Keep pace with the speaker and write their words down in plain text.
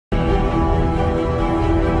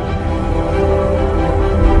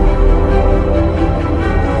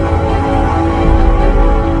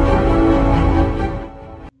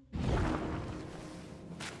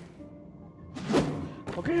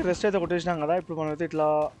First అయితే కొట్టేసినాం కదా. ఇప్పుడు మనం అయితే ఇట్లా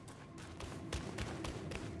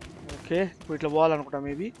ఓకే ఇప్పుడు ఇట్లా పోవాలనుకుంటా.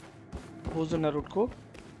 మేబీ పోతున్న రూట్కు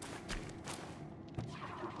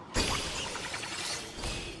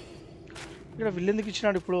ఇక్కడ విల్లెందుకు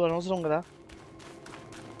ఇచ్చినాడు ఇప్పుడు అనవసరం కదా.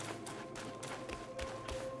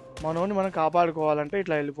 మనోని మనం కాపాడుకోవాలంటే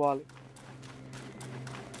ఇట్లా వెళ్ళిపోవాలి.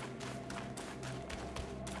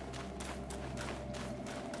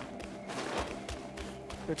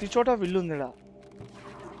 ప్రతి చోట విల్లు ఉంది ఇక్కడ.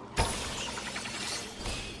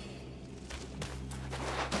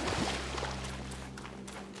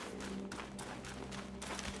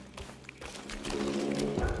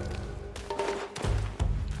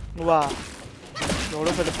 నువ్వా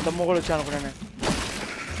ఎవడో పెద్ద పెద్దమ్మ కూడా వచ్చా అనుకున్నా నేను.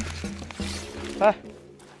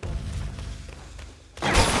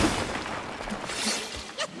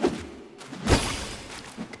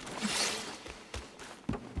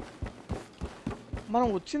 మనం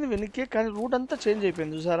వచ్చింది వెనక్కే కానీ రూట్ అంతా చేంజ్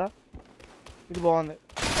అయిపోయింది చూసారా. ఇది బాగుంది.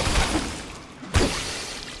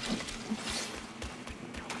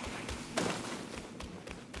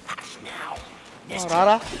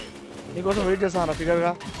 రారా నీకోసం వెయిట్ చేస్తాను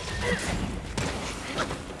ఫిగర్గా.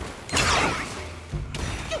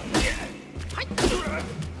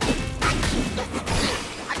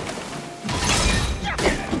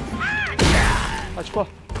 మర్చిపో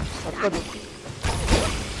బతకదు.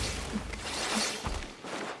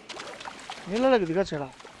 నీళ్ళకి దిగచ్చాడా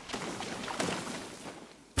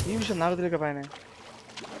ఈ విషయం నాకు తెలియకపోయానే.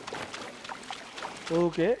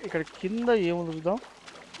 ఓకే ఇక్కడ కింద ఏముంది చూద్దాం.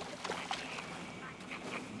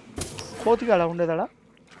 కోతిగా అలా ఉండేదాడా.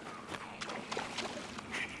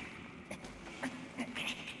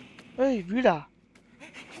 ఏయ్ వీడా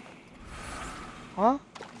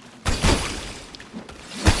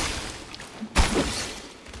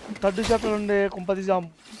తడ్డు చేపలు ఉండే కుంపతీసా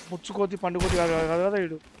ముచ్చుకోతి పండుకోతి కాదు కదా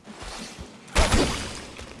వీడు.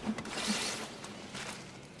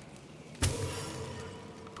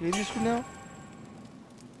 ఏం తీసుకున్నావు.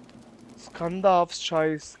 Skanda of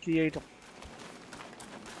choice key item.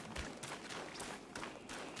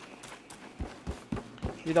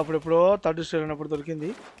 ఇది అప్పుడెప్పుడో థర్డ్ స్టేజ్ ఉన్నప్పుడు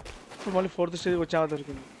దొరికింది. ఇప్పుడు మళ్ళీ ఫోర్త్ స్టేజ్కి వచ్చాక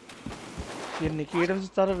దొరికింది. ఎన్ని కీ ఐటమ్స్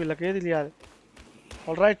ఇస్తారో వీళ్ళకే తెలియాలి.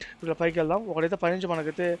 ఆల్ రైట్ వీళ్ళ పైకి వెళ్దాం. ఒకడైతే పైనుంచి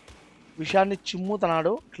మనకైతే విషయాన్ని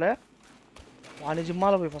చిమ్ముతున్నాడు. ఇట్లా వాణి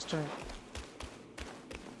జిమ్మాల పోయి ఫస్ట్ నేను.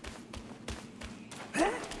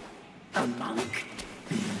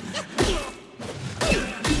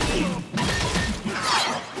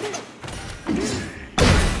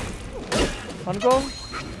 అనుకో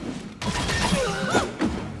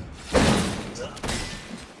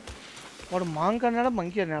వాడు మాంక్ అన్నాడా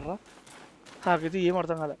మంకీ అన్నారా నాకైతే ఏం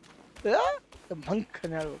అర్థం కాలే. మంక్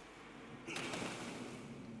అన్నాడు.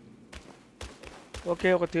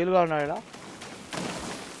 ఓకే ఒక తేలుగా ఉన్నాడు ఇక్కడ.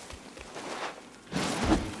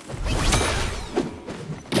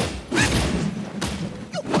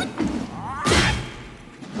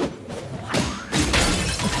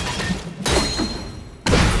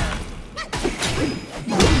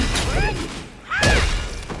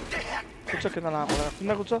 కూర్చో కింద నా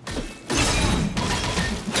కింద కూర్చో.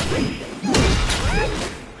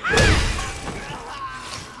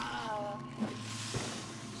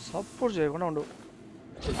 సపోర్ట్ చేయకుండా ఉండు.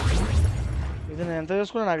 ఇది నేను ఎంత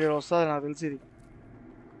చేసుకున్నా నాకు ఇక్కడ వస్తుంది నాకు తెలిసి. ఇది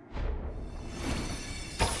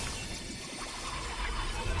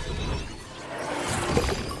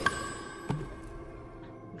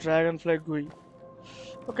డ్రాగన్ ఫ్లై గుయి.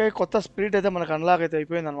 ఓకే కొత్త స్పిరిట్ అయితే మనకు అన్లాక్ అయితే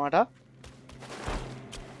అయిపోయింది అనమాట.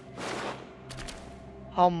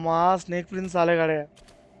 అమ్మా స్నేక్ ప్రిన్స్ ఆలేగాడే.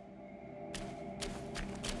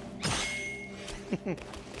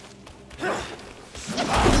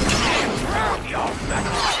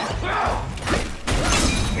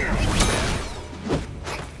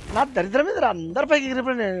 నా దరిద్రం మీద అందరి పైకి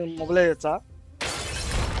ఎగిరిపోయి నేను మొగలేయచ్చా.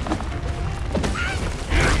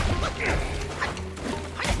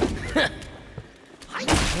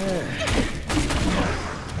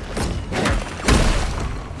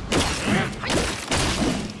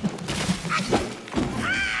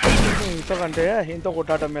 ఇంతో కంటే ఇంతో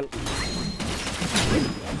కొట్టాటం మేలు.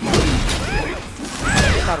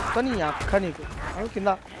 అర్థం నీ అక్క నీకు కింద.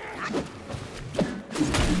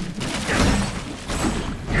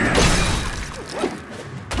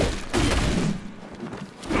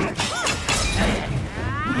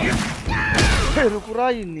 పెరుకురా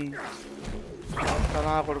ఇన్ని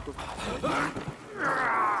నా కొడుకు.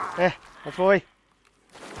 పోయి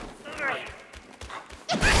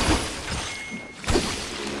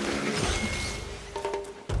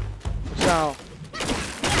వచ్చావు.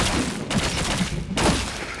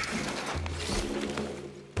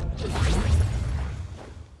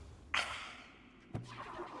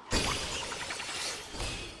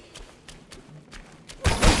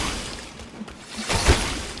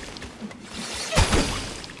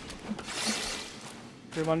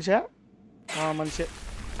 ఇది మనిషా మనిషే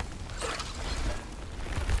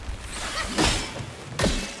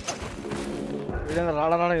వీడైనా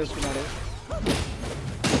రాడా చేసుకున్నాడు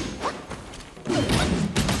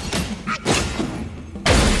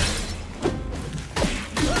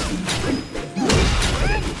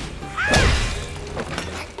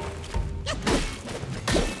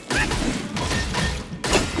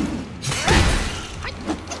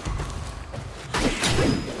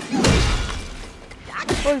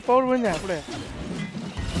పవర్ పోయిందా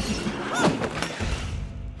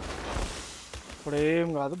ఇప్పుడేం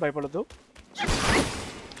కాదు భయపడద్దు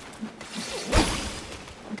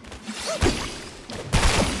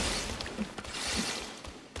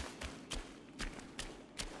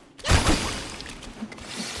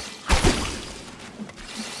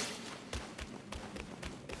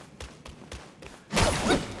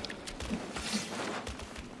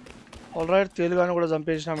ఆల్రైట్ తేలుగాని కూడా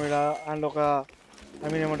చంపేసినాం ఇక్కడ అండ్ ఒక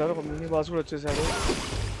ఏమంటారు ఒక మినీ బాస్ కూడా వచ్చేసాడు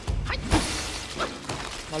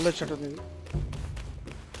మళ్ళీ వచ్చినట్టుంది ఇది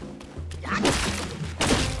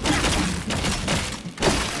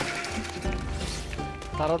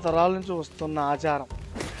తరతరాల నుంచి వస్తున్న ఆచారం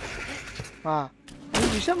ఈ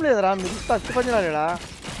విషయం లేదురా మీరు అచ్చిపంచలేడా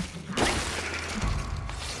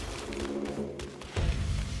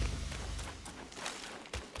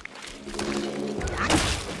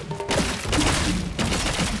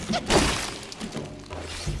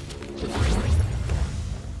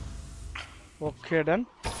ఓకే డన్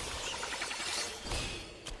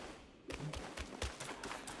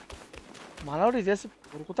మనవాడు ఇది చేసి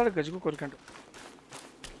ఉరుకుతాడు గజుకు కొరికంటు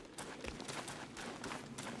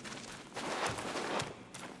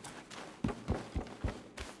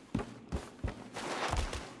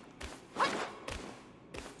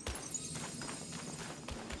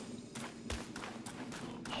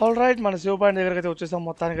ఆల్రైట్ మన సేవ్ పాయింట్ దగ్గరికి అయితే వచ్చేసాం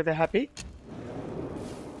మొత్తానికైతే హ్యాపీ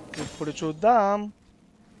ఇప్పుడు చూద్దాం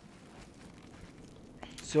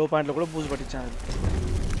సేవ్ పాయింట్లో కూడా బూజు పట్టించాను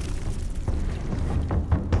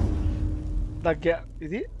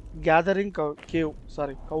ఇది గ్యాదరింగ్ కేవ్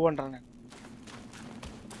సారీ కవ్ అంటాను నేను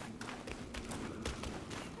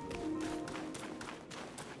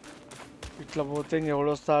ఇట్లా పోతే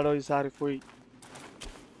ఇంకెవడొస్తాడో ఈసారి పోయి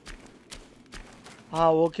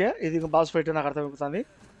ఓకే ఇది ఇంకా బాస్ ఫైట్ నాకు అర్థమైపోతుంది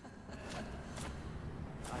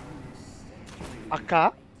అక్క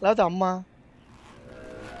లేకపోతే అమ్మ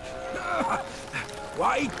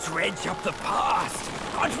Why dredge up the past?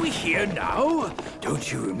 Aren't we here now? Don't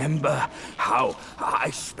you remember how I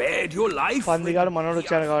spared your life? పందిగాడు మనోడు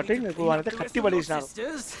వచ్చాడు కాబట్టి నీకు వానైతే కట్టి పడేసినారు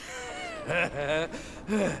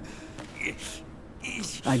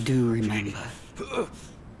I do remember.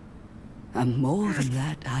 And more than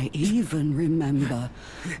that, I even remember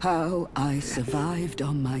how I survived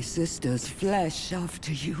on my sister's flesh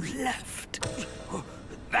after you left.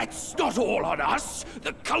 That's not all on us.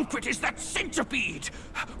 The culprit is that centipede.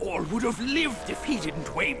 All would have lived if he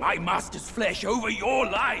didn't weigh my master's flesh over your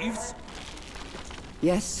lives.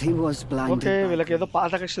 Yes, he was blinded. Okay, వీళ్ళకి ఏదో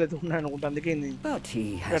పాత కక్షలు అయితే ఉన్నాయి అనుకుంటా అందుకే But he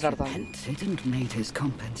has repented and made his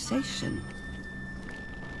compensation.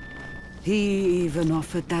 He even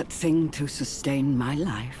offered that thing to sustain my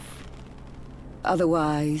life.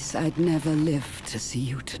 Otherwise, I'd never live to see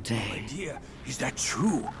you today. My dear, is that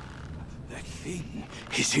true? That thing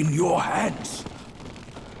is in your hands.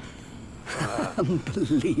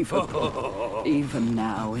 Unbelievable. Even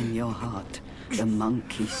now in your heart, the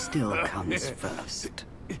monkey still comes first.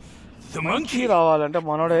 The monkey రావాలంటే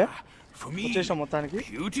మనోడే for me. వచ్చేసాం మొత్తానికి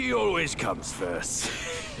Beauty always comes first.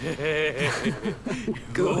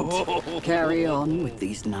 Good. Carry on with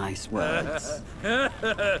these nice words.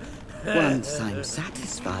 Once I'm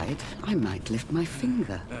satisfied, I might lift my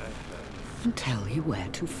finger and tell you where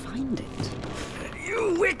to find it. You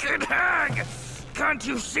wicked hag! Can't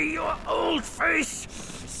you see your old face?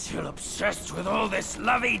 Still obsessed with all this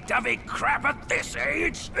lovey-dovey crap at this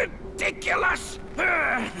age? Ridiculous!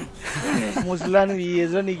 ముసలాని ఈ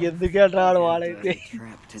age లో నీకు ఎందుకే రాడు వాడైతే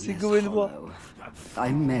సిగ్గుపోయింది పో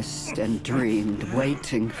I missed and dreamed,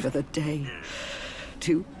 waiting for the day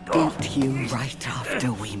to eat you right after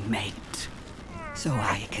we mate, so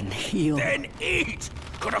I can heal. Then eat!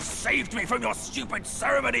 Could have saved me from your stupid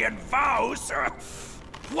ceremony and vows!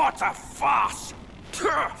 What a farce!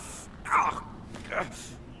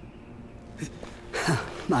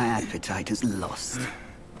 My appetite is lost,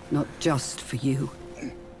 not just for you,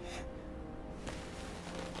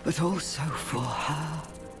 but also for her.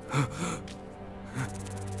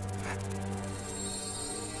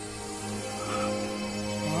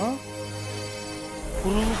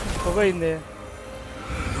 పురుగు పొగ అయింది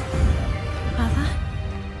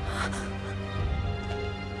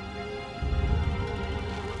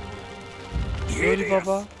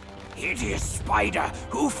Hideous spider,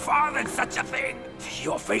 who fathered such a thing?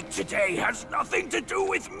 Your fate today has nothing to do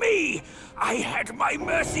with me. I had my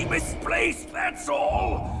mercy misplaced, that's all.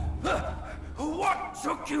 What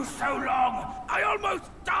took you so long? I almost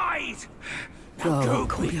died. Now go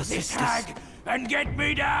quick, this hag, and get me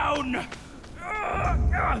down.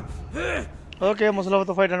 Okay,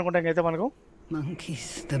 ముసలవతో fight అనుకుంటాం అయితే మనకు. Monkeys,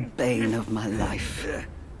 the bane of my life.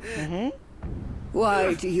 Why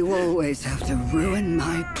do you always have to ruin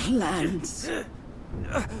my plans?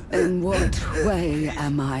 In what way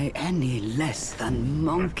am I any less than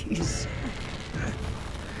monkeys?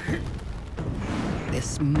 This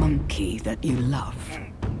monkey that you love.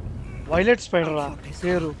 Violet spider ra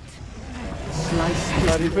peru. Slice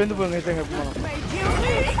Ripendu pangaitam మనం.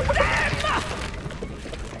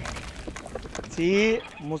 See,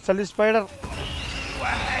 musali spider.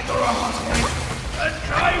 And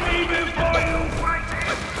try me before you fight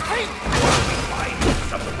it! Find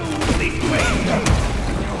some food this way!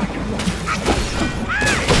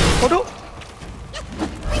 Kodu!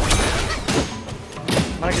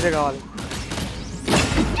 మనకి ఇదే కావాలి.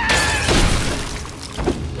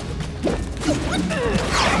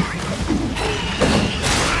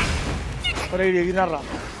 ఒరే ఇది ఎగినారా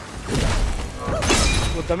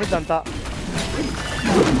వద్దమిద్దంతా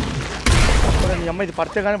ఒరే నీ అమ్మ ఇది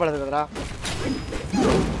పడితే కానీ పడదు కదరా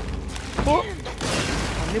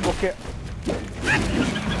అన్నీ బొక్కే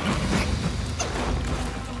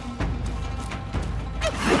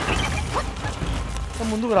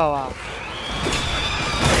ముందుకు రావా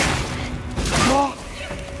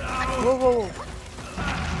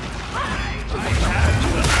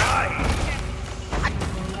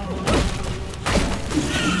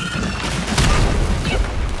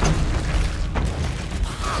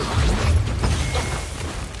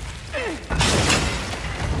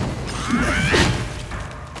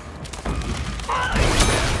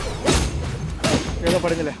ఏదో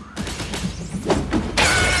పడిందిలే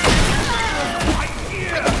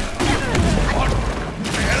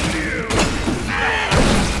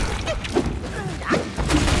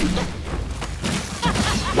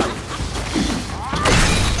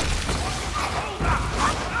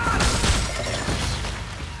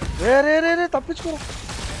రే తప్పించుకో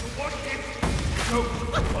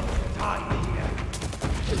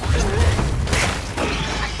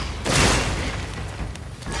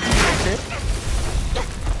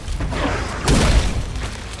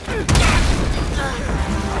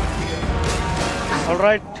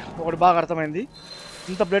ఆల్రైట్ ఒకటి బాగా అర్థమైంది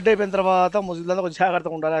ఇంత బ్లడ్ అయిపోయిన తర్వాత ముసలిదంతా కొంచెం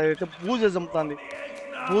జాగ్రత్తగా ఉండాలి అదైతే బూజు చంపుతుంది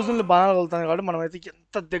బూజుల్ని బాగా కలుగుతుంది కాబట్టి మనం అయితే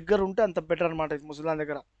ఎంత దగ్గర ఉంటే అంత బెటర్ అనమాట ఇది ముసలిదాని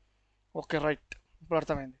దగ్గర ఓకే రైట్ ఇప్పుడు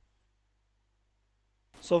అర్థమైంది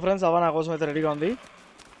సో ఫ్రెండ్స్ అవ నా కోసం అయితే రెడీగా ఉంది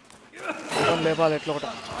లేపాలి ఎట్లా ఒకటి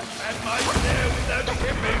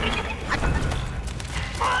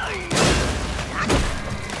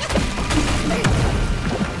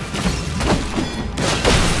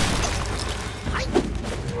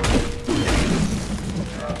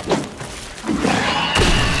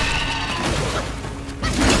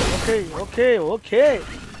ఓకే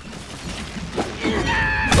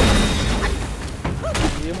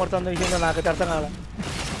ఏమడుతుందో విషయంలో నాకైతే అర్థం కాదా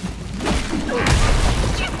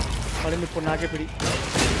పడింది ఇప్పుడు నాకే పిడి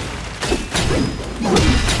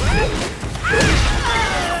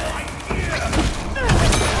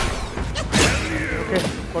ఓకే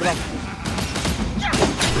కొడదాం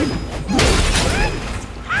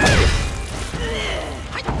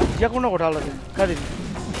ఇవ్వకుండా కొట్టాలి కాదు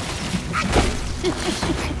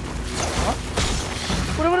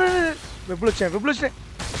వెబ్బులు వచ్చినాయి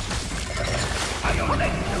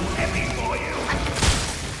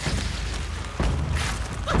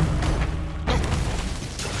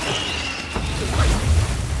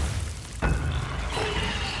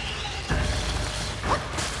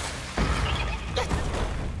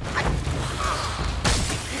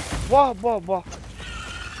వా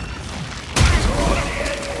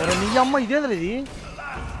నీ అమ్మ ఇదేంద్ర ఇది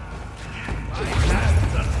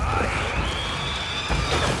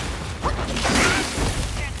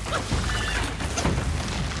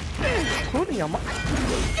నీ అమ్మ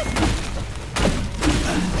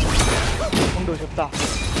ఉండు చెప్తా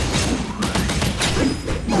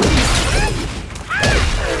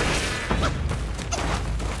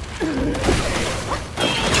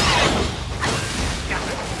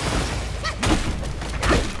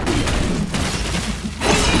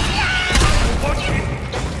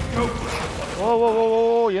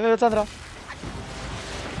ఏందో చెప్తాంద్రా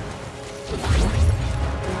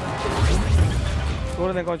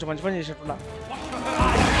చూడండి కొంచెం మంచి పని చేసినట్టున్నా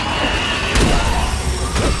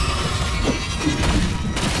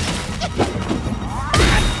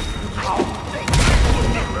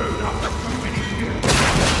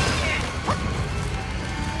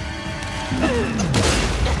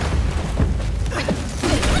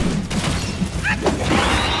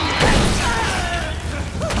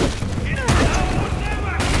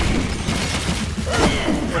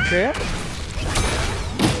ఓకే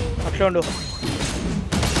అట్లా ఉండు.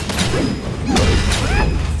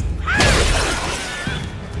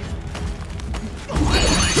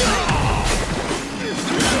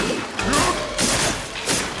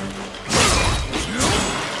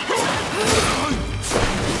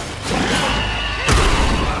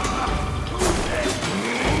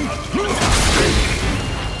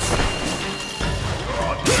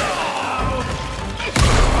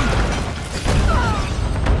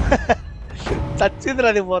 చచ్చిందిరా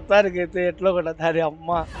అది మొత్తానికి అయితే ఎట్లా కూడా దాని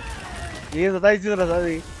అమ్మ ఏది ఇచ్చిందిరా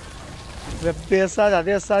అది వెబ్ వేస్తుంది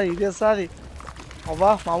అదే వేస్తుంది ఇది వేస్తుంది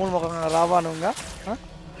అవ్వా మామూలు ముఖం రావాను ఇంకా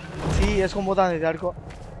వేసుకొని పోతాను ఇది ఆడుకో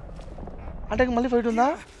అంటే మళ్ళీ ఫైట్ ఉందా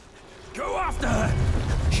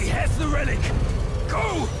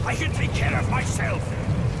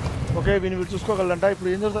ఓకే వీళ్ళు చూసుకోగలంట ఇప్పుడు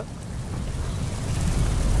ఏం జరుగుతుంది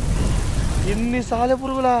ఎన్నిసార్లు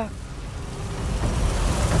పురుగులా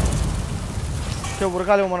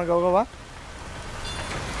ఉరకాలేమో మనకు గవగవా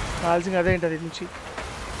కావాల్సింది అదే ఉంటుంది నుంచి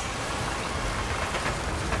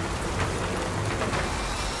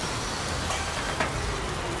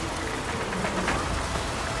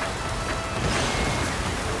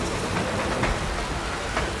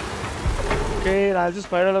ఓకే రాజు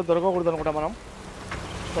స్పైడర్లో దొరకకూడదు అనుకుంటా మనం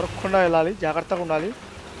దొరకకుండా వెళ్ళాలి జాగ్రత్తగా ఉండాలి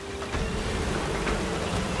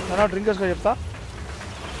నేను డ్రింక్ వేసుకో చెప్తా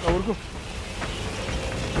ఉరుకు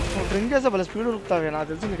డ్రింక్ చేస్తే భలే స్పీడ్ ఉరుకుతావే నాకు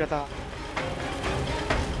తెలిసింది కదా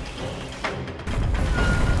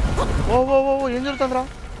ఓ ఓ ఓ ఏం జరుగుతుందిరా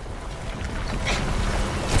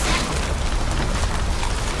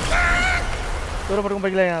దూరం పట్టుకుని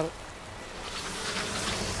పైకి లేనారు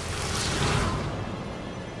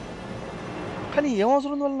కానీ ఏం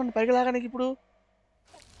అవసరం ఉంది వాళ్ళు నన్ను పైకి లాగానికి ఇప్పుడు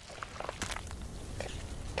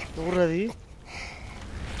ఎవరది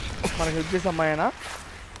మనకు హెల్ప్ చేసే అమ్మాయినా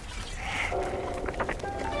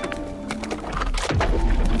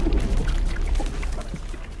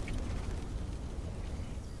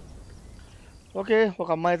ఓకే ఒక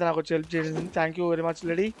అమ్మాయి అయితే నాకు వచ్చి హెల్ప్ చేసింది thank you very much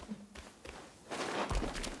lady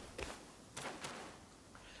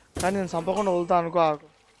కానీ నేను చంపకుండా వదులుతా అనుకో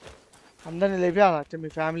అందరినీ లేపేయాలి మీ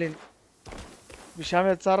ఫ్యామిలీని విషయం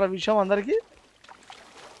ఎత్తారా విషయం అందరికీ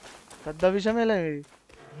పెద్ద విషయమే లేదు ఇది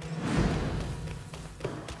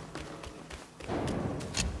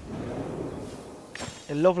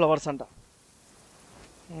ఎల్లో ఫ్లవర్స్ అంట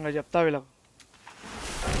ఇంకా చెప్తా వీళ్ళకు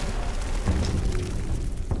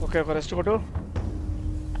ఓకే ఒక రెస్ట్ కొట్టు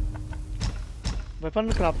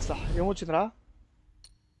weapon క్రాఫ్ట్సా ఏమొచ్చిందిరా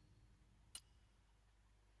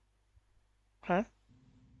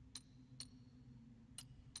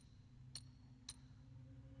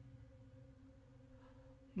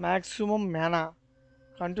maximum mana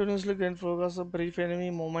continuously gain focus a brief enemy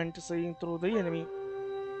moment seeing through the enemy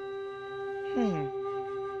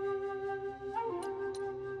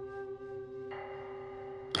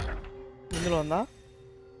ఇందులో ఉందా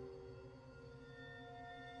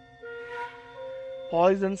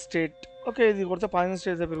పాయిజన్ స్టేట్ ఓకే ఇది కొడితే పాయిజన్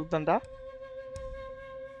స్టేట్ పెరుగుతుందంట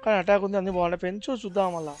కానీ అటాక్ ఉంది అన్ని బాగుంటాయి పెంచు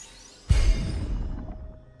చూద్దాం మళ్ళా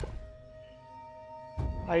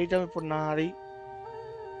ఐటమ్ ఇప్పుడు నాది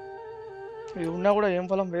ఇది ఉన్నా కూడా ఏం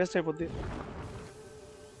ఫలం వేస్ట్ అయిపోద్ది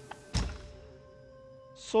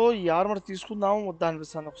సో ఈ ఆర్మర్ తీసుకుందాము వద్దా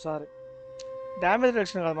అనిపిస్తుంది ఒకసారి డ్యామేజ్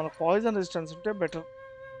రిడక్షన్ కాదు మనకు పాయిజన్ రెసిస్టెన్స్ ఉంటే బెటర్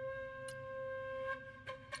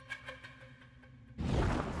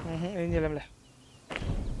ఏం చేయలేంలే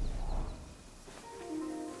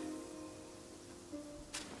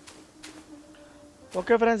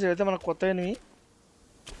ఓకే ఫ్రెండ్స్ ఇవైతే మనకు కొత్త ఎనిమి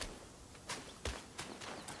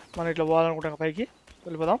మనం ఇట్లా పోవాలనుకుంటాం పైకి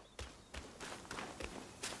వెళ్ళిపోదాం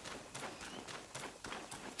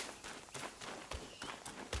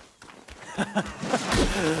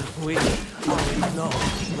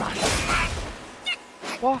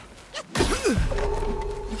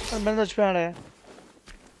మన చచ్చిపోయాడే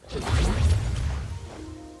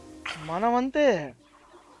మనమంతే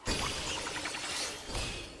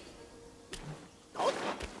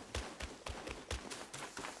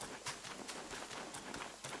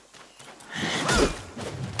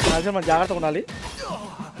మనం జాగ్రత్తగా ఉండాలి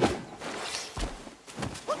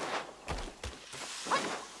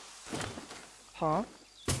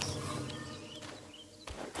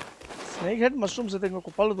స్నేక్ హెడ్ మష్రూమ్స్ అయితే ఇంకా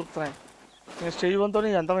కుప్పలు దొరుకుతున్నాయి నేను స్టేజ్ 1తో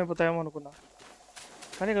అంతమైపోతాయేమో అనుకున్నా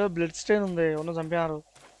కానీ ఇక్కడ బ్లడ్ స్టెయిన్ ఉంది ఉన్న చంపారు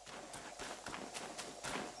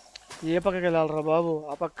ఏ పక్కకి వెళ్ళాలరా బాబు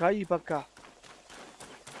ఆ పక్క ఈ పక్క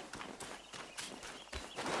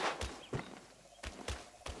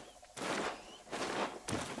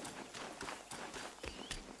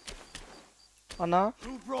అన్నా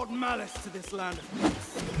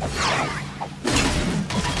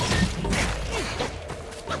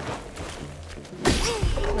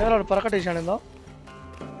ఎవరాడు పరకటేసాడు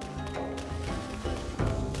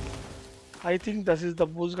I think thus is the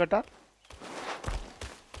booze గట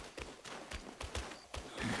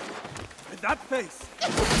That face.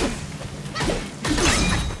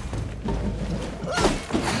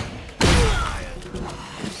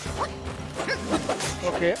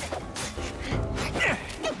 Okay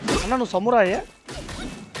అన్న నువ్వు సమురాయే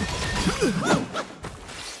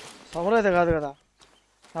సమురాయ్ అయితే కాదు కదా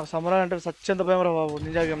నాకు సమురాయ్ అంటే సత్యంత భయం రా బాబు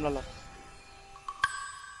నిజా గేమ్లలో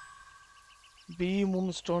be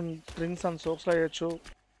moon stone drinks and సోప్స్లో వేయచ్చు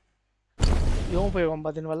ఏం ఉపయోగం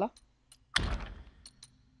బా దీనివల్ల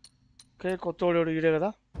ఓకే కొత్త వాడు ఈడే కదా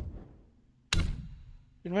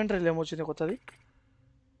ఇన్వెంటరీలో ఏమొచ్చింది కొత్తది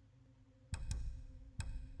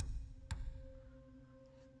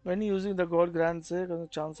when using the god grants a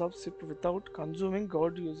chance of sip without consuming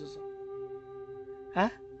god uses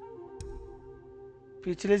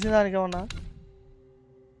పిచ్చి లేచిన దానికి ఏమన్నా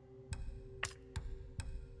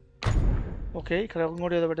ఓకే ఇక్కడ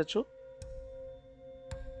ఇంకోటి ఏదో పెట్టచ్చు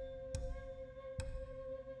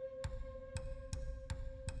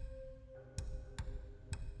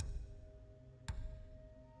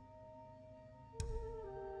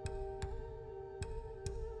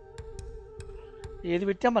ఏది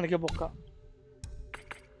పెట్టా మనకే బొక్క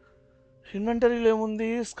ఇన్వెంటరీలో ఏముంది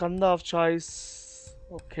Skanda of choice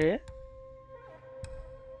okay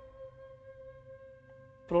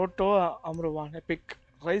proto అమ్రువాన్ epic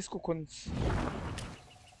rice కుకున్స్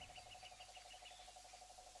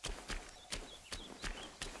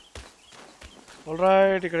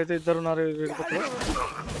alright ఇక్కడైతే ఇద్దరు ఉన్నారు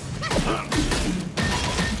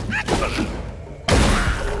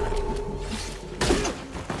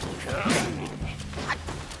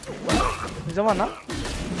నిజమన్నా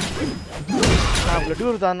నా బ్లడ్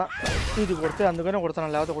కుడతా అన్న ఇది కొడితే అందుకనే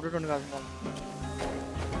కొడతాను లేకపోతే కొట్టేటండి కాదు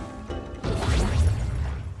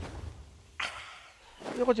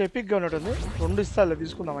ఇది కొంచెం ఎపిక్గా ఉన్నట్టుంది 2 ఇస్తాలే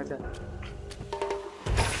తీసుకుందాం అయితే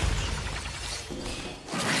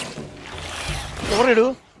ఎవరు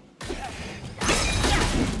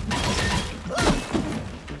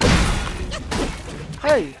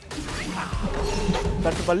హై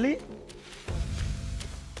దట్టుపల్లి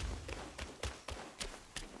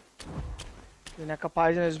దీని యొక్క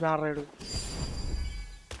పాయిజన్ వేసి మారాడు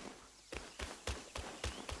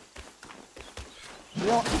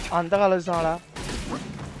అంతగా ఆలోచిస్తున్నాడా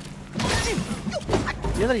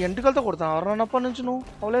ఏదో ఎంటుకలతో కొడతాను ఎవరన్నప్పటి నుంచి నువ్వు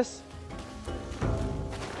అవులేస్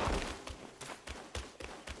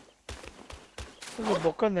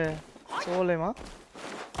బొక్క ఉంది పోలేమా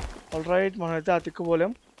ఆల్రైట్ మనం అయితే ఆ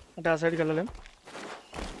తిక్కుపోలేం అంటే ఆ సైడ్కి వెళ్ళలేం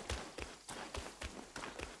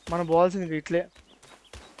మనం పోవాల్సింది ఇట్లే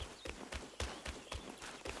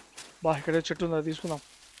బా ఇక్కడ చెట్టు ఉందా తీసుకుందాం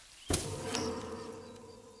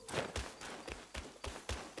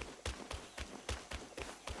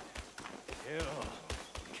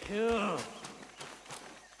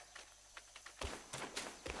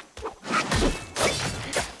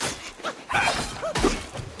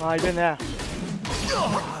అయిపోయిందా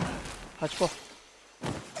చచ్చిపో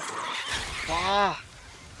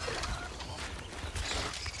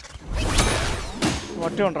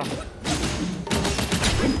వట్టి ఉండరా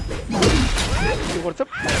ఇది కొడితే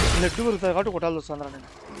నెట్ కురుతుంది కాబట్టి కొట్టాల్సి వస్తుందిరా నేను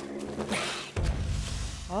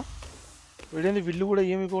వీడేంది విల్లు కూడా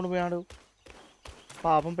ఏమి కొనిపోయాడు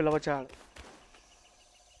పాపం పిల్లవచ్చాడు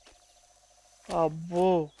అబ్బో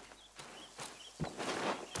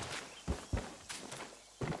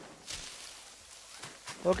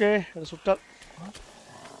ఓకే చుట్టాలు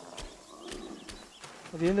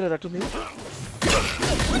అది ఏంది లేదు అట్టుంది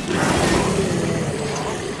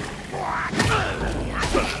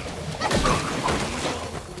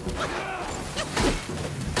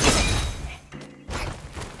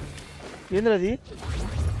ఏంది అది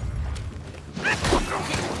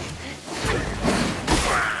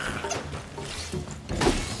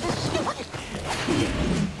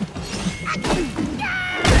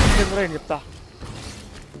ఏం చెప్తా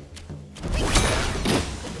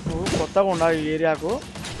నువ్వు కొత్తగా ఉండాలి ఈ ఏరియాకు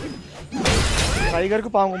టైగర్కు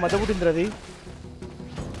పాముకు మధ్య పుట్టింది అది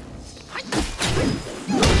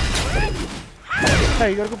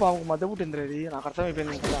టైగర్కు పాముకు మధ్య పుట్టింది అది నాకు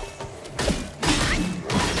అర్థమైపోయింది ఇంకా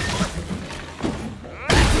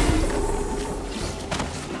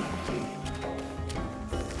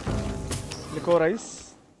లికో రైస్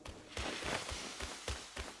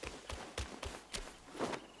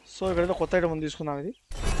సో ఇక్కడైతే కొత్త ఐటమ్ ఉంది తీసుకుందాం ఇది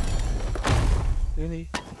ఏంది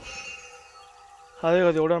అదే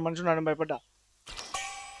కదా ఎవడన్నా మనిషి ఉన్నాడని భయపడ్డా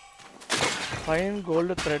fine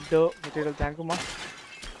gold thread material thank you మా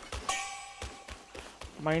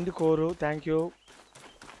మైండ్ కోరు థ్యాంక్ యూ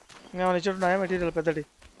ఏమైనా ఇచ్చేట్టున్నాయా మెటీరియల్ పెద్దది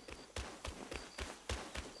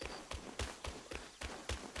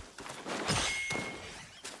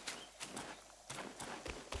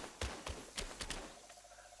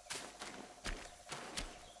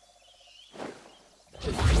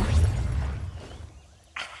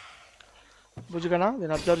బుజ్జిగనా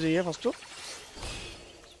నేను అబ్జర్వ్ చెయ్యే ఫస్ట్.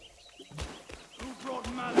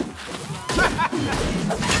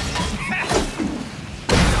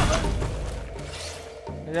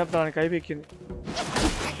 నేను చెప్తాను కై పెక్కింది.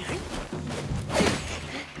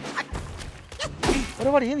 అరే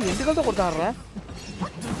వాడు ఏంది ఎందుకంటే కొడతానరా?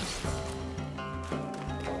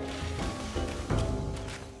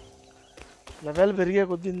 లెవెల్ పెరిగే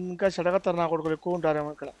కొద్ది ఇంకా చెడగత్తారు నా కొడుకులు ఎక్కువ ఉంటారేమో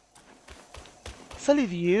ఇక్కడ. అసలు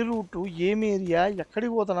ఇది ఏ రూటు, ఏం ఏరియా,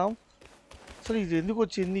 ఎక్కడికి పోతున్నాం, అసలు ఇది ఎందుకు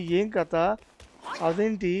వచ్చింది, ఏం కథ,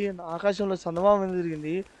 అదేంటి ఆకాశంలో చందమామ ఎందుకు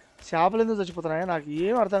తిరిగింది, చేపలు ఎందుకు చచ్చిపోతున్నాయి, నాకు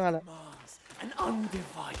ఏం అర్థం కాలే.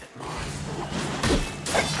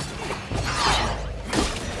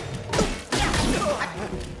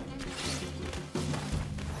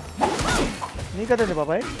 నీ కదండి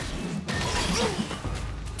బాబాయ్,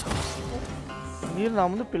 మీరు నా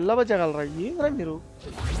ముందు పిల్ల బచ్చగలరా? ఏంద్రా మీరు?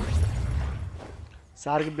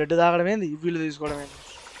 సార్కి బ్లడ్ తాగడం ఏంది, వీళ్ళు తీసుకోవడం ఏంది,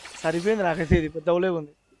 సరిపోయింది నాకైతే. ఇది పెద్ద ఉలే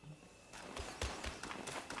ఉంది.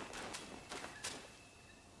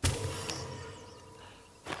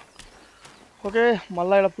 ఓకే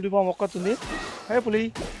మళ్ళీ ఇక్కడ పులి బాంబు ఒక్కతుంది. హే పులి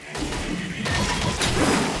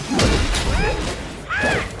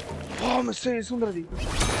మిస్ వేసుకుంటారు అది.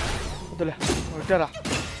 వద్దులే పెట్టారా.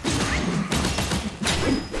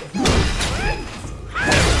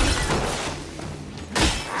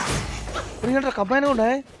 ఏంటంటే కంబైన్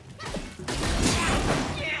ఉన్నాయి.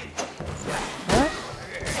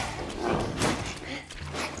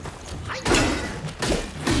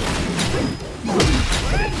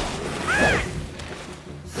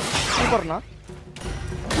 సూపర్నా?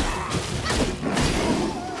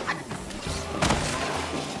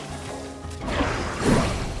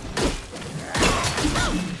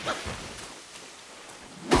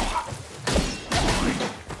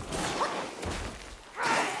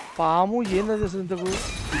 పాము ఏంది అసలు ఇంతకు?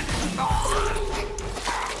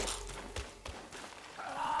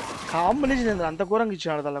 కాంబినేషన్ ఏంది అంత ఘోరంగా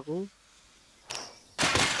ఇచ్చినాడు వాళ్ళకు?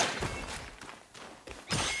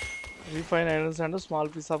 Refine irons and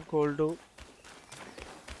small piece of gold.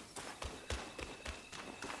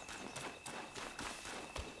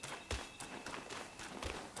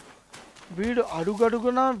 వీడు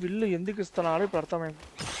అడుగడుగున విల్లు ఎందుకు ఇస్తున్నాడు ఇప్పుడు అర్థమైంది.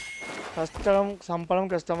 కష్టం సంపడం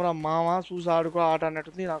కష్టం రా మామ, చూసి ఆడుకో ఆట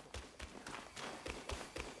అన్నట్టుంది నాకు.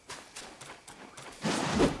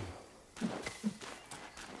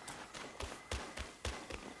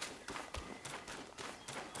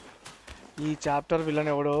 ఈ చాప్టర్ విలన్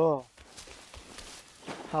ఎవడో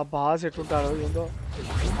ఆ బాస్ ఎట్లుంటాడో ఏందో.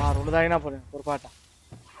 ఆ రెండు తాగినా పోలే పొరపాట.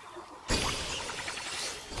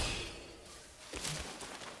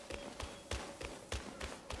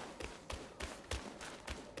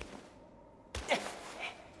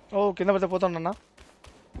 ఓ కింద పడితే పోతాడన్నా.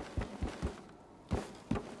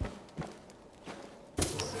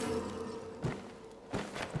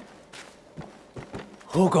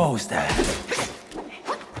 Who goes there?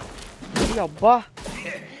 అబ్బా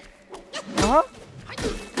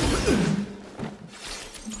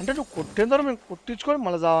అంటే నువ్వు కొట్టిన తర్వాత మేము కొట్టించుకొని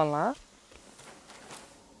మళ్ళీ చావాలనా?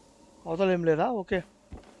 అవతల ఏం లేదా? ఓకే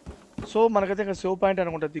సో మనకైతే ఇంకా సేవ్ పాయింట్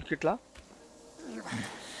అనుకుంటా దిక్కిట్లా.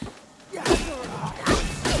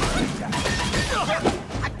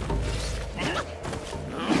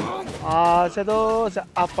 ఆశదో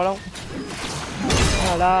అప్పడం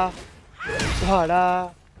వాడా వాడా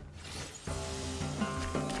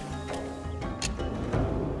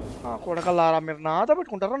కొడకల్లారా మీరు నాతో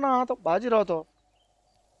పెట్టుకుంటారా? నాతో బాజీరావుతో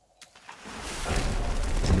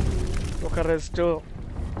ఒక rest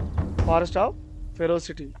forest of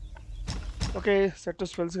ఫెరోసిటీ. Okay set to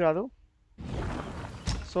spells కాదు.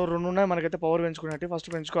 సో రెండు ఉన్నాయి మనకైతే పవర్ పెంచుకునేటి. ఫస్ట్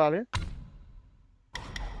పెంచుకోవాలి.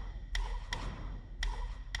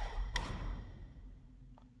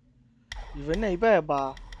 ఇవన్నీ అయిపోయాయి అబ్బా.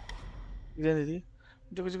 ఇదేంది ఇది?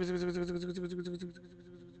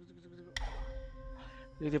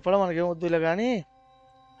 ఇది తిప్పడం మనకేం వద్దులే కానీ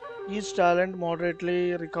is talent moderately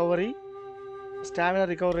recovery stamina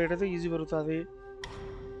recovery rate అయితే ఈజీ పెరుగుతుంది.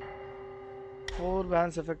 4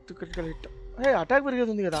 bans effect critical hit. Attack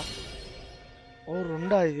పెరిగేది కదా. ఓ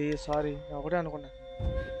రెండా ఇది? సారీ ఒకటే అనుకున్నా.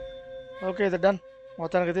 ఓకే ఇది డన్.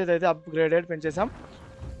 మొత్తానికి అయితే ఇదైతే అప్గ్రేడెడ్ పెంచేసాం.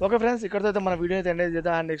 ఓకే ఫ్రెండ్స్ ఇక్కడితో అయితే మన వీడియో అయితే ఎండ్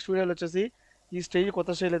చేద్దాం. అండ్ నెక్స్ట్ వీడియోలో వచ్చేసి ఈ స్టేజ్ కొత్త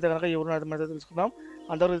స్టేజ్ అయితే కనుక ఎవరు అయితే తెలుసుకుందాం.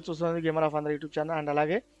 అందరూ చూస్తున్నది gamer of Andhra YouTube channel. And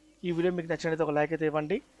అలాగే ఈ వీడియో మీకు నచ్చినట్లయితే ఒక లైక్ అయితే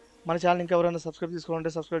ఇవ్వండి. మన ఛానల్ ఇంకా ఎవరైనా సబ్స్క్రైబ్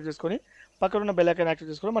చేసుకోవాలంటే సబ్స్క్రైబ్ చేసుకొని పక్కన ఉన్న బెల్ ఐకాన్ యాక్టివ్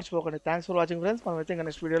చేసుకొని మర్చిపోకండి. Thanks for watching friends. మనం అయితే ఇంకా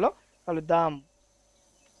నెక్స్ట్ వీడియోలో కలుద్దాం.